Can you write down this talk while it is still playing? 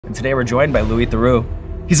And today we're joined by Louis Theroux.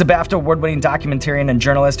 He's a BAFTA award-winning documentarian and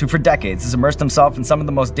journalist who for decades has immersed himself in some of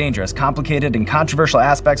the most dangerous, complicated, and controversial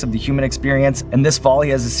aspects of the human experience. And this fall, he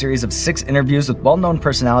has a series of 6 interviews with well-known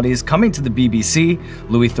personalities coming to the BBC.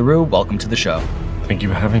 Louis Theroux, welcome to the show. Thank you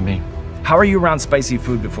for having me. How are you around spicy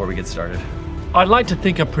food before we get started? I'd like to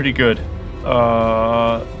think I'm pretty good,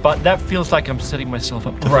 but that feels like I'm setting myself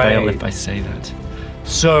up to fail if I say that.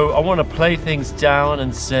 So I want to play things down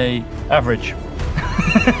and say average.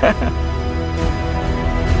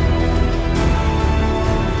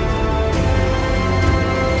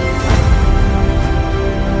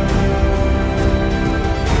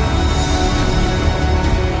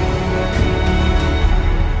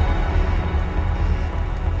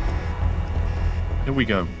 Here we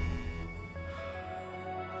go.